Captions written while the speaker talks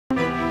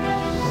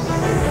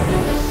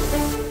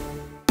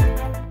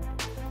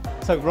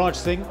So Raj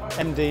Singh,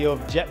 MD of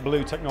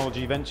JetBlue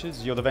Technology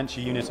Ventures, you're the venture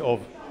unit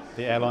of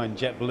the airline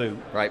JetBlue.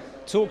 Right.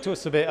 Talk to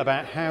us a bit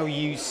about how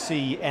you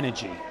see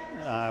energy.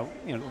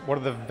 What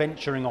are the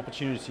venturing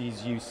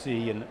opportunities you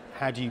see, and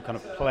how do you kind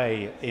of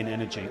play in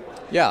energy?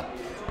 Yeah,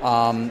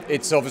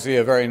 it's obviously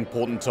a very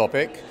important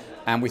topic,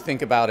 and we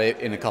think about it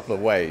in a couple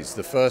of ways.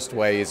 The first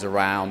way is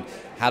around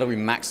how do we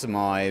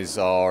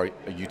maximize our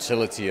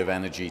utility of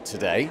energy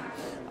today.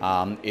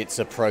 It's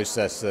a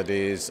process that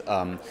is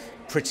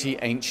pretty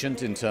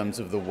ancient in terms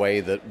of the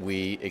way that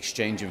we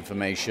exchange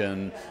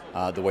information,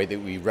 the way that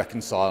we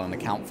reconcile and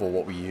account for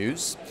what we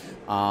use.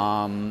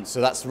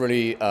 So that's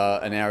really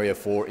an area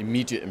for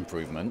immediate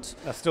improvement.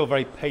 That's still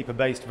very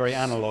paper-based, very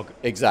analog.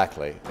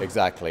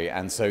 Exactly.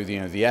 And so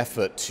the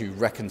effort to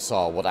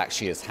reconcile what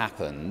actually has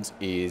happened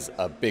is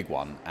a big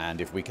one.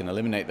 And if we can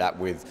eliminate that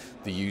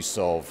with the use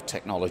of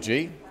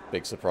technology,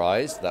 big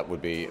surprise, that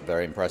would be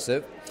very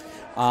impressive.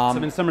 So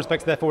in some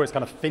respects, therefore, it's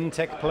kind of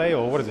fintech play,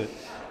 or what is it?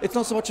 It's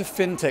not so much a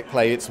fintech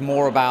play, it's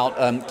more about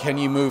can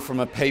you move from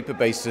a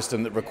paper-based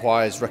system that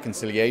requires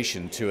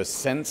reconciliation to a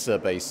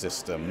sensor-based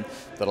system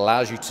that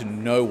allows you to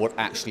know what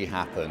actually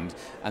happened,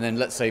 and then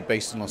let's say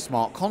based on a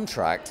smart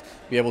contract,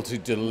 be able to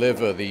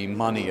deliver the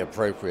money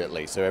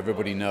appropriately so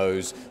everybody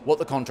knows what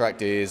the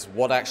contract is,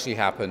 what actually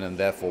happened, and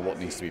therefore what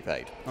needs to be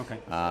paid. Okay.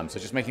 So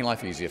just making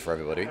life easier for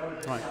everybody.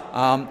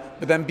 Right.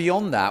 But then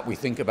beyond that, we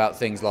think about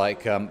things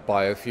like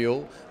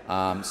biofuel.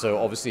 So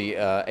obviously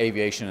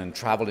aviation and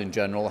travel in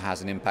general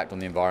has an impact on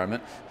the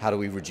environment. How do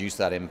we reduce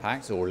that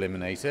impact or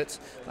eliminate it?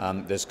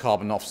 There's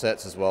carbon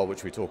offsets as well,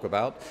 which we talk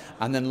about.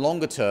 And then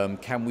longer term,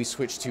 can we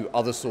switch to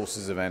other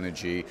sources of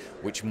energy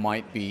which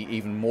might be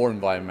even more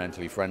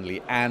environmentally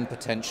friendly and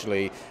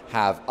potentially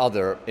have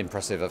other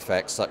impressive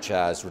effects, such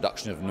as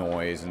reduction of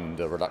noise and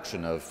the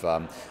reduction of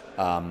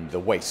the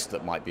waste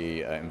that might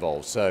be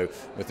involved. So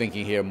we're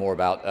thinking here more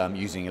about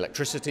using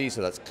electricity,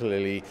 so that's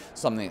clearly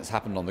something that's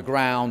happened on the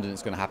ground and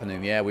it's going to happen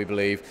in the air, we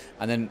believe,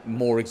 and then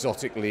more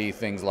exotically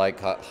things like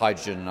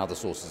hydrogen and other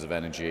sources of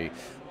energy,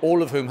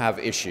 all of whom have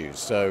issues.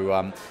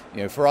 So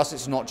for us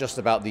it's not just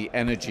about the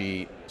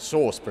energy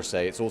source per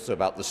se, it's also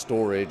about the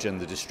storage and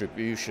the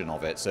distribution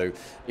of it. So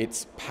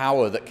it's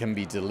power that can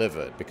be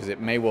delivered, because it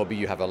may well be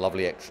you have a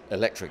lovely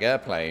electric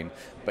airplane,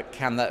 but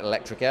can that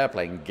electric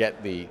airplane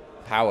get the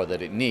power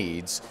that it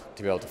needs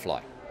to be able to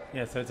fly?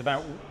 Yeah, so it's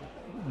about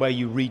where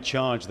you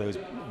recharge those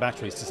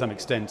batteries to some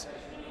extent.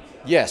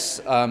 Yes,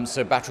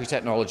 so battery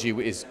technology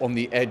is on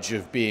the edge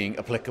of being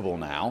applicable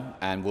now,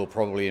 and will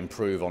probably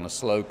improve on a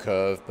slow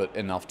curve, but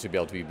enough to be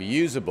able to be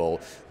usable.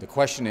 The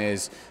question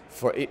is,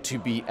 for it to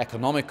be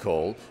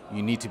economical,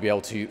 you need to be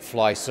able to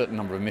fly a certain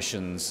number of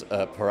missions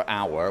per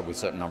hour with a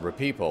certain number of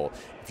people.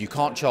 If you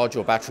can't charge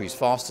your batteries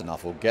fast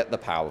enough or get the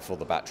power for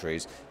the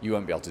batteries, you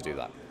won't be able to do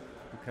that.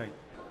 Okay.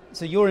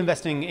 So you're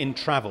investing in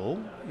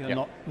travel,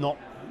 Yep. not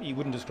you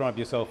wouldn't describe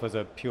yourself as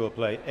a pure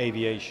play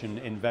aviation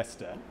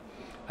investor.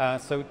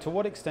 So to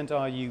what extent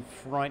are you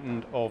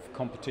frightened of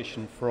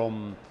competition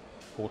from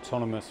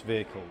autonomous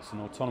vehicles,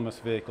 an autonomous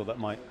vehicle that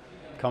might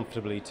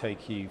comfortably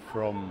take you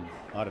from,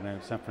 I don't know,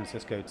 San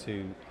Francisco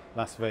to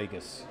Las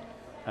Vegas,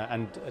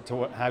 and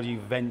how do you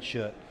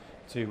venture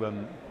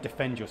to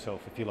defend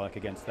yourself, if you like,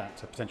 against that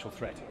potential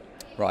threat?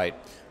 Right.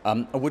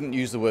 I wouldn't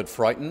use the word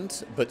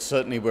frightened, but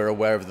certainly we're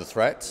aware of the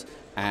threat.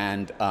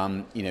 And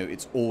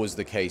it's always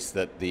the case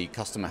that the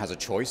customer has a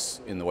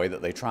choice in the way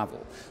that they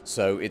travel.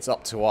 So it's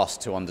up to us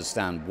to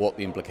understand what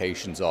the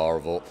implications are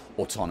of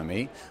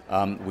autonomy.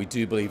 We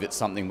do believe it's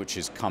something which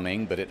is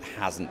coming, but it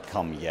hasn't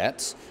come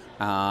yet.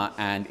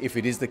 And if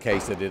it is the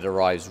case that it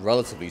arrives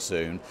relatively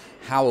soon,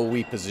 how are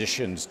we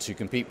positioned to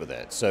compete with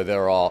it? So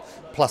there are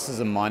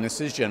pluses and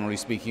minuses. Generally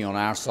speaking, on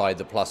our side,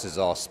 the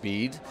pluses are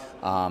speed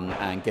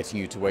and getting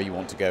you to where you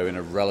want to go in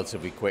a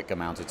relatively quick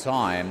amount of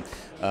time.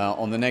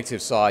 On the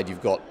negative side,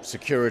 you've got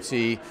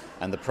security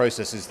and the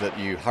processes that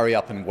you hurry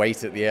up and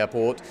wait at the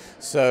airport.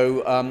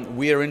 So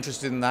we are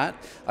interested in that.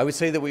 I would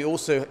say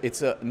that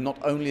it's not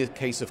only a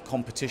case of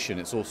competition,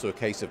 it's also a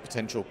case of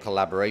potential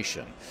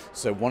collaboration.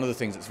 So one of the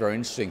things that's very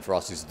interesting for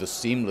us is the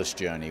seamless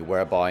journey,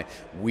 whereby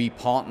we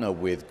partner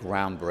with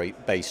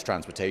ground-based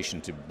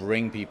transportation to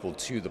bring people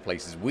to the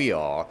places we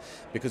are,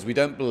 because we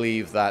don't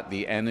believe that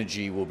the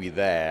energy will be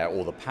there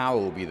or the power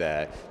will be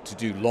there to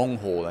do long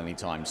haul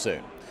anytime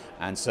soon.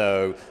 And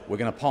so we're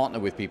going to partner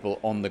with people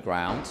on the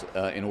ground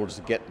in order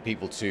to get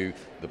people to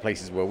the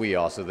places where we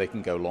are so they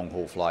can go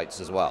long-haul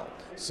flights as well.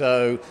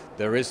 So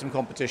there is some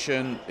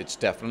competition, it's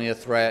definitely a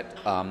threat,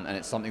 and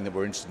it's something that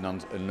we're interested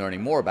in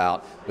learning more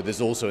about, but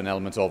there's also an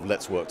element of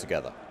let's work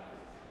together.